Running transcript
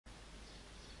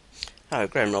Hello,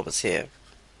 Graham Roberts here.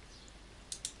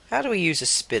 How do we use a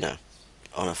spinner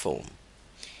on a form?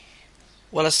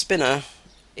 Well, a spinner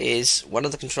is one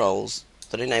of the controls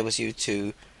that enables you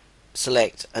to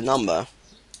select a number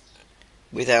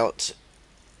without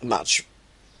much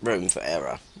room for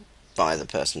error by the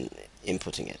person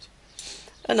inputting it.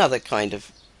 Another kind of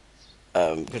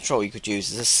control you could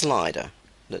use is a slider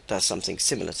that does something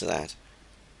similar to that.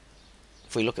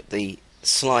 If we look at the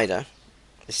slider,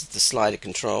 this is the slider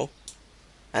control,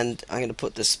 and I'm going to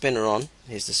put the spinner on.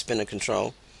 Here's the spinner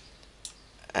control,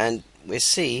 and we'll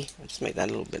see, I'll just make that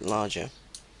a little bit larger,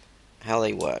 how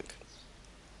they work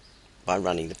by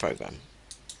running the program.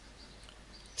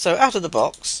 So out of the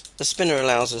box, the spinner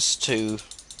allows us to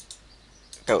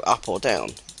go up or down,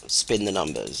 spin the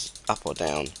numbers up or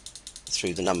down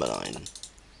through the number line,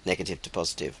 negative to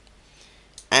positive.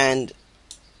 And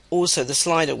also the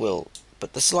slider will,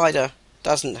 but the slider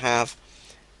doesn't have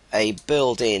a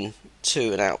built-in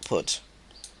to an output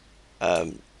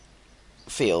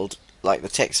field like the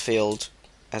text field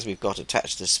as we've got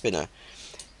attached to the spinner.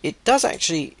 It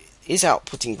is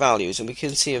outputting values, and we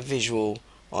can see a visual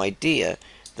idea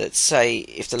that, say,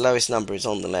 if the lowest number is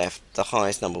on the left, the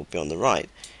highest number will be on the right,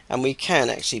 and we can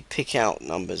actually pick out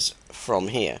numbers from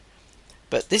here.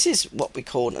 But this is what we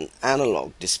call an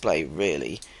analog display,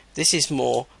 really. This is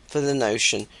more for the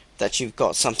notion that you've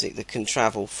got something that can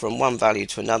travel from one value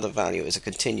to another value as a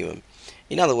continuum.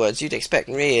 In other words, you'd expect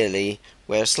really,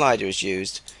 where a slider is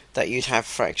used, that you'd have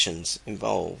fractions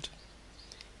involved.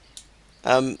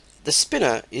 The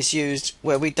spinner is used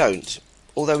where we don't,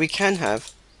 although we can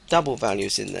have double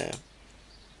values in there.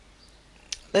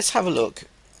 Let's have a look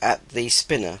at the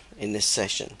spinner in this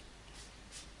session.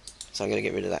 So I'm going to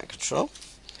get rid of that control,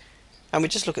 and we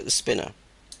just look at the spinner.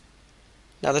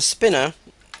 Now the spinner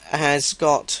has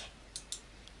got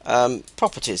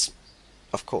properties,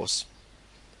 of course,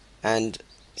 and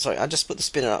sorry, I just put the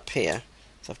spinner up here,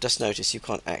 so I've just noticed you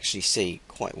can't actually see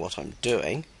quite what I'm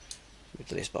doing with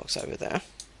the list box over there.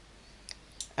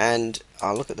 And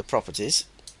I'll look at the properties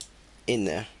in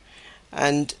there,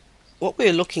 and what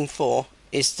we're looking for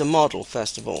is the model.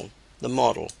 First of all, the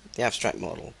model, the abstract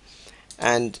model,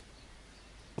 and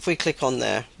if we click on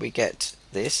there we get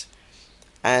this,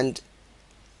 and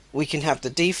we can have the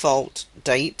default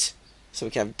date, so we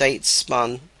can have date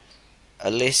spun, a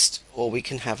list, or we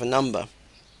can have a number.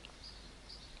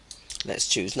 Let's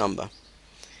choose number,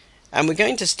 and we're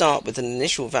going to start with an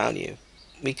initial value.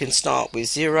 We can start with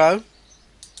 0,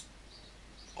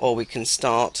 or we can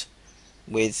start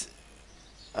with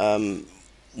 1,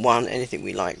 anything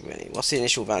we like really. What's the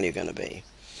initial value going to be?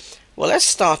 Well, let's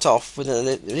start off with an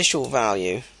initial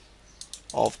value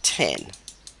of 10.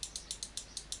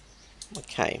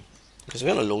 Okay, because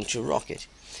we're going to launch a rocket.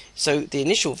 So the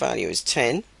initial value is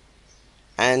 10,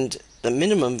 and the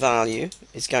minimum value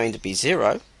is going to be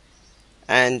 0,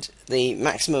 and the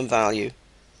maximum value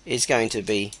is going to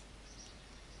be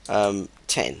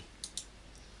 10.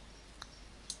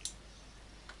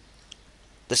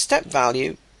 The step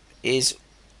value is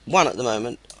 1 at the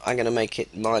moment. I'm going to make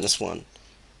it -1,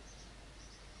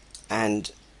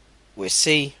 and we'll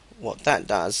see what that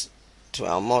does to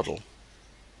our model.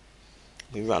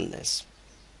 We run this.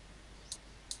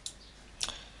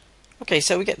 Okay,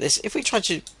 so we get this. If we try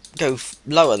to go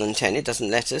lower than 10, it doesn't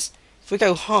let us. If we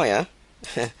go higher,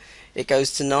 it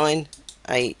goes to 9,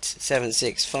 8, 7,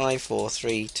 6, 5, 4,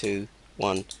 3, 2,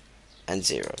 1, and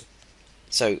 0.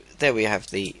 So there we have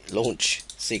the launch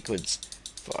sequence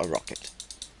for a rocket.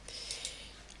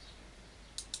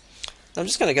 I'm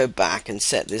just going to go back and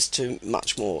set this to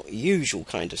much more usual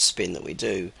kind of spin that we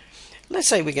do. Let's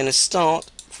say we're going to start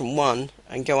from 1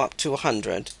 and go up to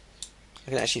 100. I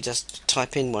can actually just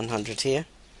type in 100 here,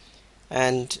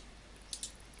 and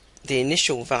the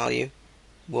initial value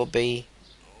will be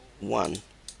 1.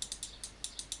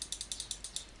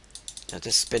 I'll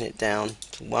just spin it down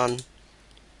to 1,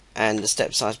 and the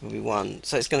step size will be 1.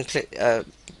 So it's going to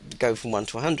go from 1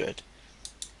 to 100,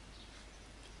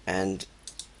 and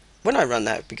when I run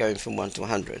that, it'll be going from 1 to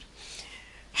 100.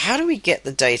 How do we get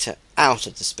the data out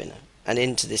of the spinner and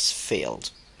into this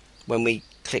field when we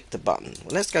click the button?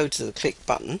 Well, let's go to the click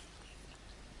button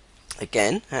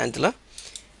again, handler,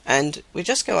 and we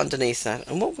just go underneath that,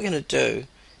 and what we're going to do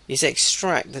is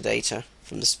extract the data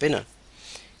from the spinner.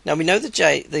 Now we know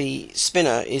the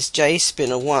spinner is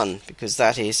JSpinner1 because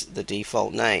that is the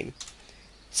default name.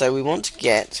 So we want to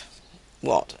get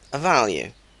what? A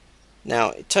value. Now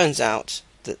it turns out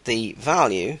that the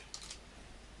value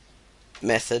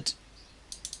method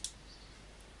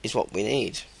is what we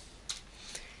need.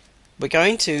 We're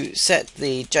going to set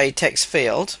the JText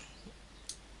field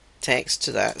text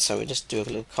to that, so we just do a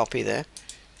little copy there,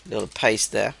 little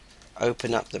paste there,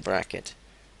 open up the bracket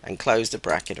and close the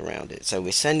bracket around it. So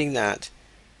we're sending that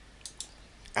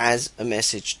as a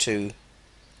message to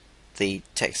the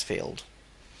text field.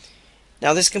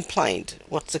 Now this complaint,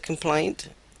 what's the complaint?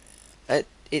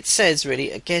 It says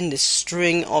really, again, this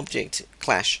string object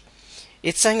clash.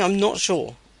 It's saying I'm not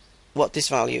sure what this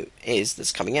value is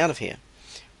that's coming out of here.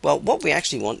 Well, what we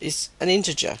actually want is an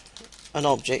integer, an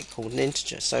object called an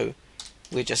integer. So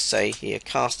we just say here,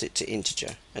 cast it to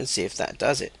integer, and see if that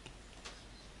does it.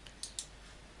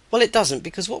 Well, it doesn't,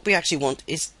 because what we actually want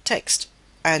is text,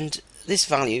 and this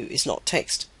value is not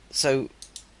text. So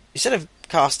instead of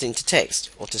casting to text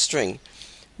or to string,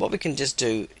 what we can just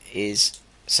do is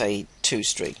say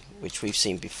toString, which we've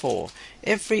seen before.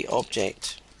 Every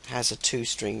object has a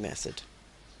toString method,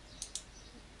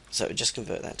 so just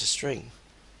convert that to string.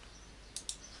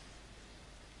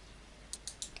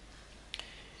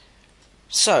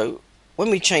 So when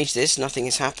we change this, nothing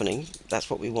is happening. That's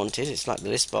what we wanted. It's like the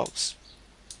list box.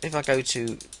 If I go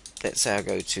to, let's say I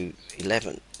go to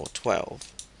 11 or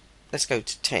 12, let's go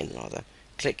to 10 rather,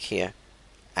 click here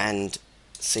and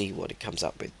see what it comes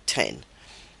up with. 10.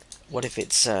 What if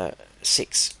it's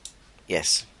 6?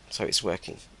 Yes, so it's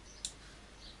working.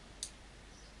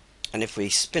 And if we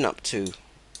spin up to,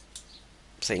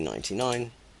 say,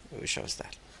 99, it will show us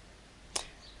that.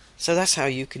 So that's how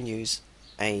you can use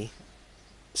a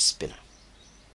spinner.